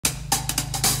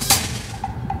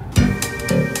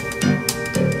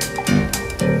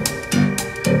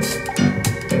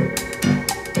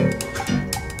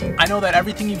know that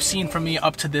everything you've seen from me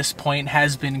up to this point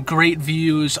has been great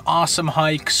views, awesome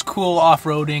hikes, cool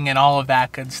off-roading, and all of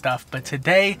that good stuff. But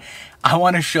today, I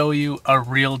want to show you a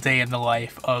real day in the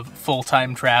life of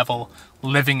full-time travel,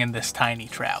 living in this tiny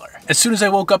trailer. As soon as I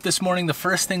woke up this morning, the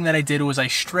first thing that I did was I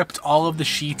stripped all of the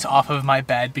sheets off of my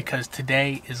bed because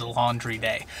today is laundry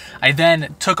day. I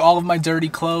then took all of my dirty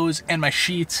clothes and my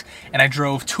sheets and I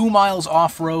drove 2 miles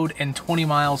off-road and 20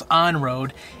 miles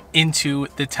on-road into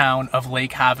the town of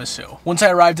Lake Havasu. Once I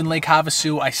arrived in Lake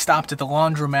Havasu, I stopped at the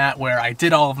laundromat where I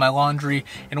did all of my laundry,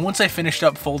 and once I finished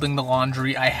up folding the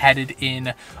laundry, I headed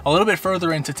in a little bit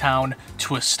further into town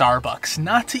to a Starbucks.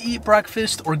 Not to eat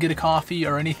breakfast or get a coffee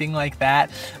or anything like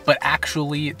that, but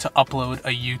actually to upload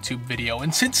a YouTube video.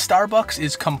 And since Starbucks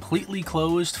is completely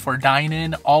closed for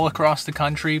dine-in all across the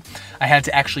country, I had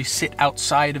to actually sit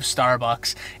outside of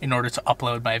Starbucks in order to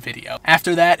upload my video.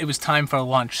 After that, it was time for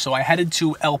lunch, so I headed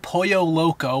to El Pollo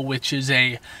Loco, which is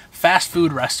a fast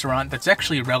food restaurant that's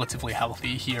actually relatively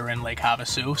healthy here in Lake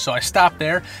Havasu. So I stopped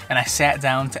there and I sat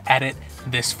down to edit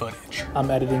this footage. I'm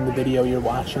editing the video you're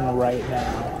watching right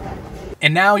now.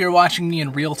 And now you're watching me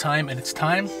in real time, and it's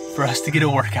time for us to get a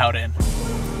workout in.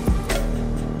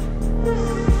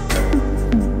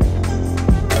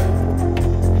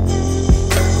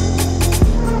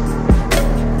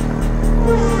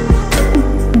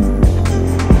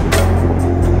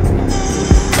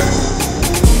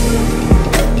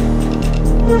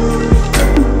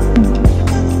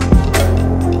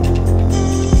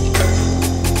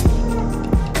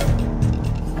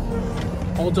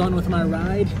 All done with my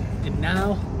ride, and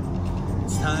now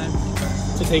it's time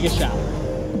to take a shower.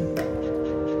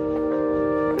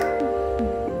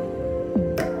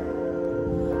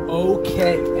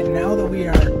 Okay, and now that we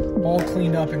are all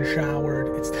cleaned up and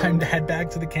showered, it's time to head back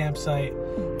to the campsite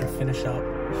and finish up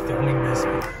filming this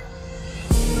video.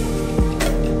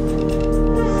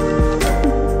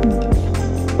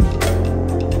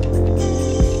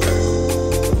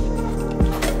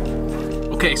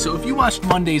 Okay, so if you watched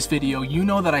Monday's video, you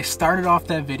know that I started off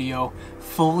that video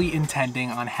fully intending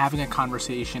on having a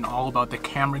conversation all about the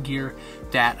camera gear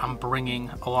that I'm bringing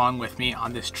along with me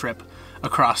on this trip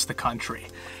across the country.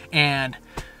 And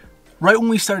right when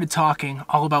we started talking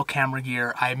all about camera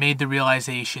gear, I made the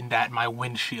realization that my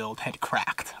windshield had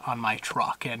cracked on my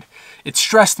truck, and it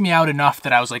stressed me out enough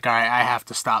that I was like, all right, I have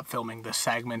to stop filming this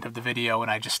segment of the video, and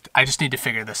I just need to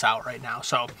figure this out right now.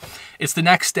 So it's the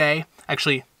next day,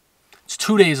 actually, it's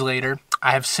 2 days later.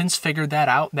 I have since figured that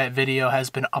out. That video has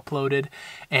been uploaded,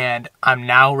 and I'm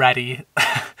now ready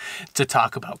to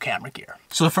talk about camera gear.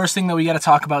 So the first thing that we got to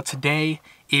talk about today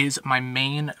is my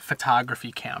main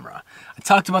photography camera. I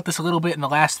talked about this a little bit in the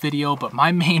last video, but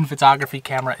my main photography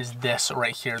camera is this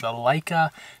right here, the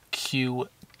LEICA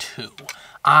Q2.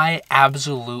 I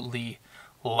absolutely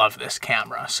love this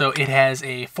camera. So it has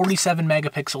a 47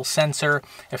 megapixel sensor,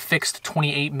 a fixed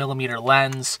 28mm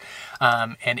lens,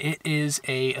 and it is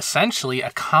essentially a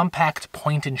compact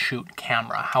point and shoot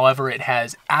camera. However, it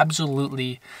has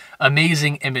absolutely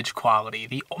amazing image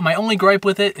quality. My only gripe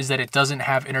with it is that it doesn't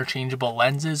have interchangeable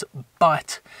lenses,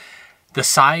 but the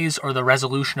size or the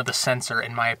resolution of the sensor,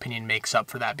 in my opinion, makes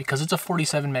up for that. Because it's a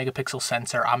 47 megapixel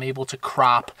sensor, I'm able to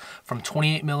crop from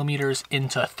 28mm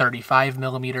into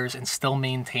 35mm and still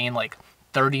maintain like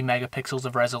 30 megapixels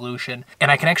of resolution.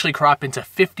 And I can actually crop into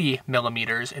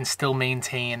 50mm and still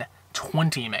maintain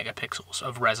 20 megapixels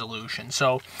of resolution.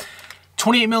 So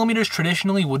 28mm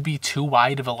traditionally would be too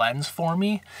wide of a lens for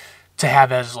me to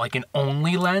have as like an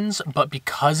only lens, but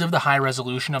because of the high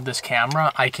resolution of this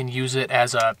camera, I can use it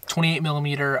as a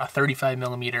 28mm, a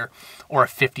 35mm, or a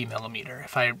 50mm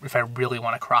if I really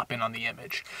want to crop in on the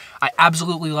image. I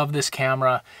absolutely love this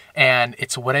camera, and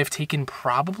it's what I've taken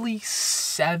probably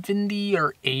 70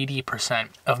 or 80%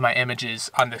 of my images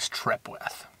on this trip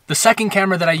with. The second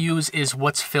camera that I use is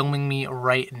what's filming me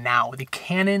right now, the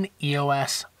Canon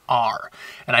EOS R.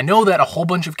 And I know that a whole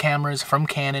bunch of cameras from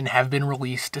Canon have been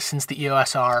released since the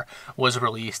EOS R was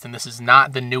released, and this is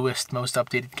not the newest, most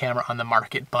updated camera on the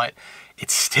market, but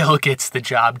it still gets the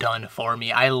job done for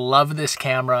me. I love this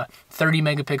camera, 30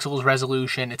 megapixels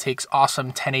resolution. It takes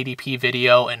awesome 1080p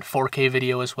video and 4K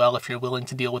video as well if you're willing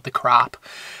to deal with the crop.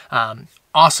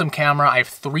 Awesome camera. I have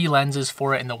 3 lenses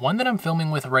for it, and the one that I'm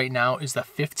filming with right now is the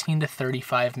 15 to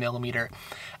 35mm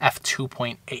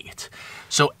f2.8.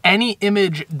 So any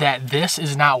image that this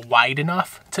is not wide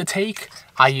enough to take,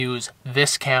 I use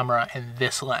this camera and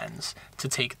this lens to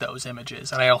take those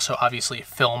images. And I also obviously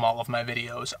film all of my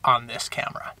videos on this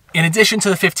camera. In addition to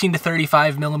the 15 to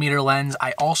 35 millimeter lens,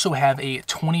 I also have a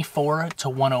 24 to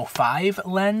 105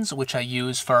 lens, which I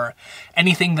use for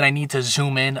anything that I need to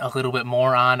zoom in a little bit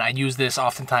more on. I use this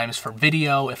oftentimes for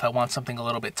video if I want something a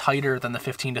little bit tighter than the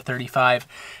 15 to 35.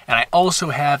 And I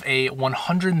also have a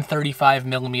 135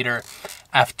 millimeter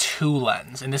f2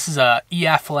 lens, and this is a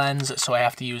EF lens, so I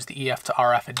have to use the EF to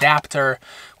RF adapter,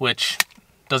 which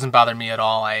doesn't bother me at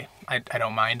all. I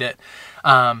don't mind it.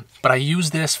 But I use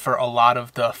this for a lot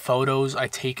of the photos I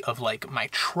take of like my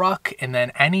truck, and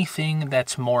then anything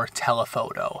that's more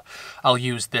telephoto, I'll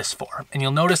use this for. And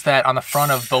you'll notice that on the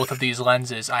front of both of these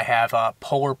lenses, I have a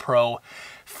Polar Pro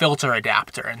filter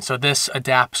adapter. And so this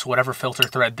adapts whatever filter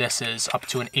thread this is up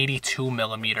to an 82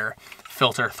 millimeter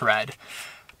filter thread,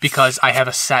 because I have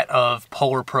a set of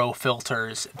Polar Pro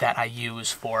filters that I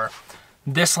use for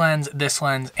this lens,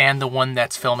 and the one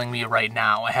that's filming me right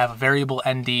now. I have a variable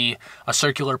ND, a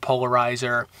circular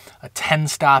polarizer, a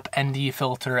 10-stop ND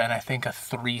filter, and I think a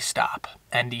 3-stop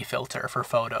ND filter for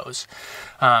photos.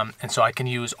 And so I can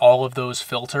use all of those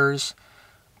filters,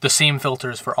 the same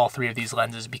filters for all three of these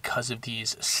lenses, because of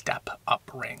these step-up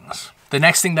rings. The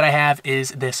next thing that I have is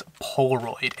this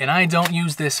Polaroid, and I don't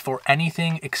use this for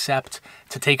anything except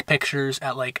to take pictures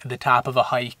at like the top of a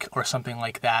hike or something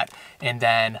like that, and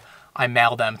then I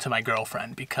mail them to my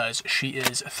girlfriend because she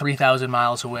is 3,000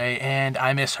 miles away and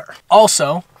I miss her.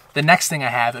 Also, the next thing I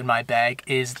have in my bag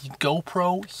is the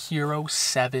GoPro Hero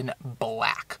 7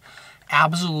 Black.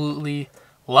 Absolutely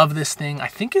love this thing. I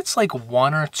think it's like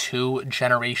 1 or 2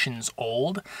 generations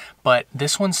old, but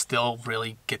this one still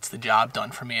really gets the job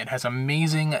done for me. It has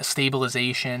amazing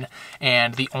stabilization,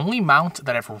 and the only mount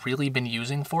that I've really been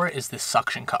using for it is this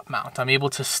suction cup mount. I'm able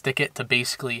to stick it to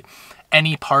basically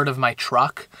any part of my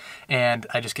truck, and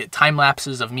I just get time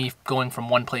lapses of me going from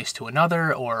one place to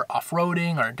another, or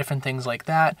off-roading, or different things like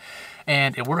that,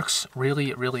 and it works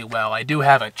really, really well. I do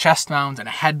have a chest mount and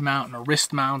a head mount and a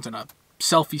wrist mount and a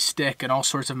selfie stick and all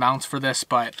sorts of mounts for this,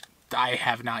 but I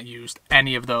have not used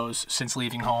any of those since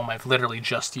leaving home. I've literally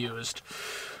just used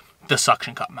the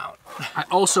suction cup mount. I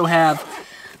also have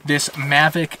this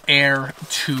Mavic Air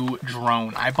 2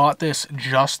 drone. I bought this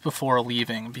just before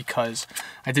leaving because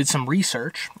I did some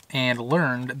research and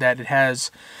learned that it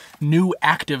has new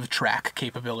active track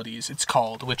capabilities, it's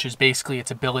called, which is basically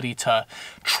its ability to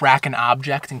track an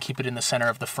object and keep it in the center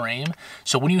of the frame.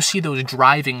 So when you see those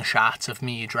driving shots of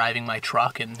me driving my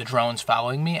truck and the drone's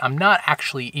following me, I'm not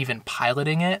actually even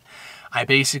piloting it. I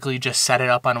basically just set it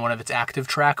up on one of its active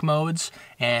track modes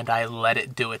and I let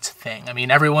it do its thing. I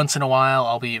mean, every once in a while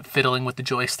I'll be fiddling with the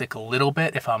joystick a little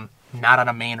bit if I'm not on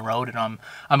a main road and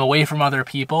I'm away from other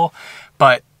people,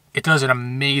 but it does an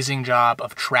amazing job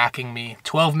of tracking me.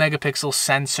 12 megapixel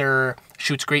sensor,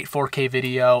 shoots great 4K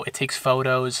video, it takes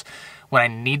photos when I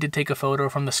need to take a photo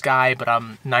from the sky, but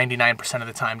I'm 99% of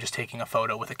the time just taking a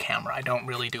photo with a camera. I don't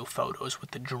really do photos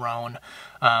with the drone.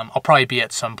 I'll probably be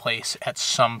at some place at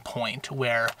some point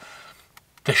where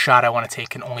the shot I want to take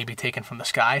can only be taken from the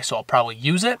sky, so I'll probably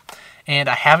use it, and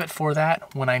I have it for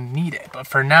that when I need it. But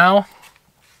for now,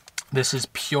 this is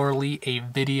purely a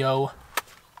video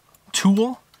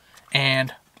tool,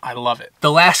 and I love it.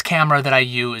 The last camera that I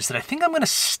use that I think I'm going to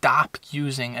stop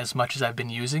using as much as I've been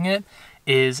using it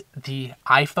is the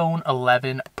iPhone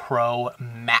 11 Pro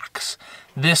Max.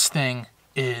 This thing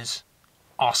is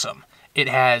awesome. It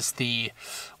has the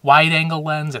wide angle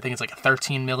lens, I think it's like a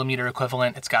 13 millimeter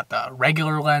equivalent. It's got the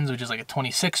regular lens, which is like a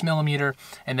 26 millimeter,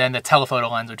 and then the telephoto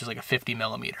lens, which is like a 50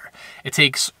 millimeter. It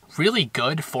takes really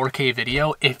good 4K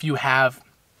video if you have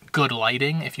good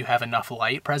lighting. If you have enough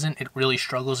light present, it really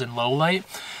struggles in low light.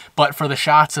 But for the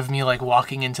shots of me like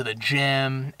walking into the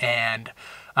gym and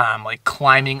like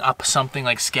climbing up something,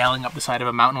 like scaling up the side of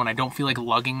a mountain when I don't feel like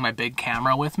lugging my big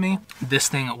camera with me, this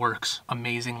thing works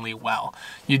amazingly well.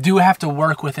 You do have to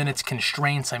work within its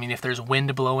constraints. I mean, if there's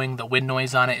wind blowing, the wind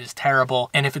noise on it is terrible.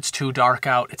 And if it's too dark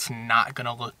out, it's not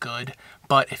gonna look good.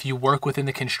 But if you work within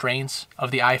the constraints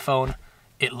of the iPhone,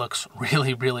 it looks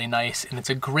really, really nice, and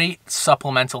it's a great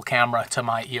supplemental camera to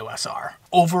my EOS R.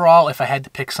 Overall, if I had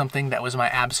to pick something that was my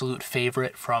absolute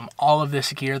favorite from all of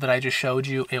this gear that I just showed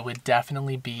you, it would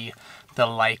definitely be the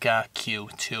LEICA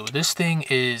Q2. This thing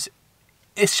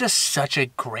it's just such a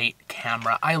great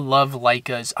camera. I love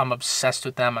Leicas. I'm obsessed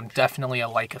with them. I'm definitely a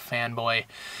Leica fanboy.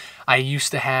 I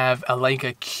used to have a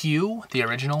Leica Q, the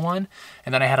original one,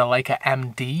 and then I had a Leica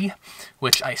MD,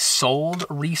 which I sold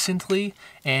recently,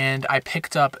 and I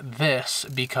picked up this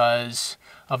because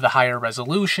of the higher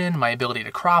resolution, my ability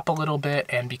to crop a little bit,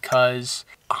 and because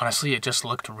honestly it just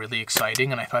looked really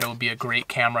exciting and I thought it would be a great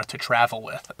camera to travel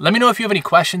with. Let me know if you have any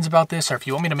questions about this or if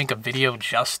you want me to make a video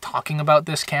just talking about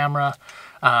this camera.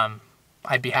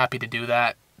 I'd be happy to do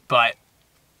that, but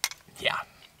yeah,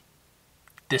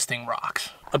 this thing rocks.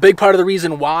 A big part of the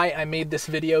reason why I made this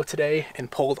video today and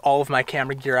pulled all of my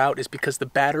camera gear out is because the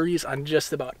batteries on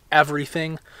just about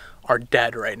everything are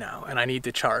dead right now and I need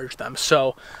to charge them.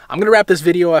 So I'm gonna wrap this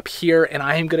video up here and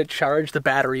I am gonna charge the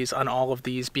batteries on all of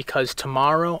these because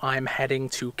tomorrow I'm heading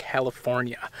to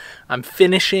California. I'm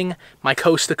finishing my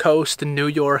coast to coast New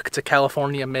York to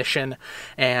California mission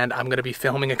and I'm gonna be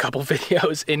filming a couple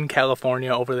videos in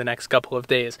California over the next couple of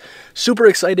days. Super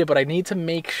excited, but I need to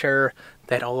make sure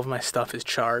that all of my stuff is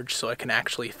charged so I can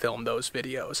actually film those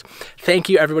videos. Thank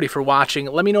you everybody for watching.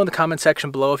 Let me know in the comment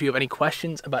section below if you have any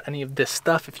questions about any of this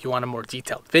stuff. If you want a more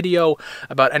detailed video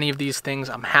about any of these things,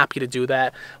 I'm happy to do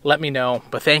that. Let me know.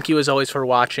 But thank you as always for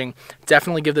watching.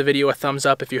 Definitely give the video a thumbs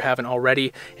up if you haven't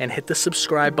already and hit the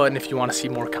subscribe button if you want to see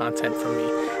more content from me.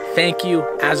 Thank you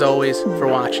as always for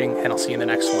watching and I'll see you in the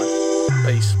next one.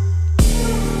 Peace.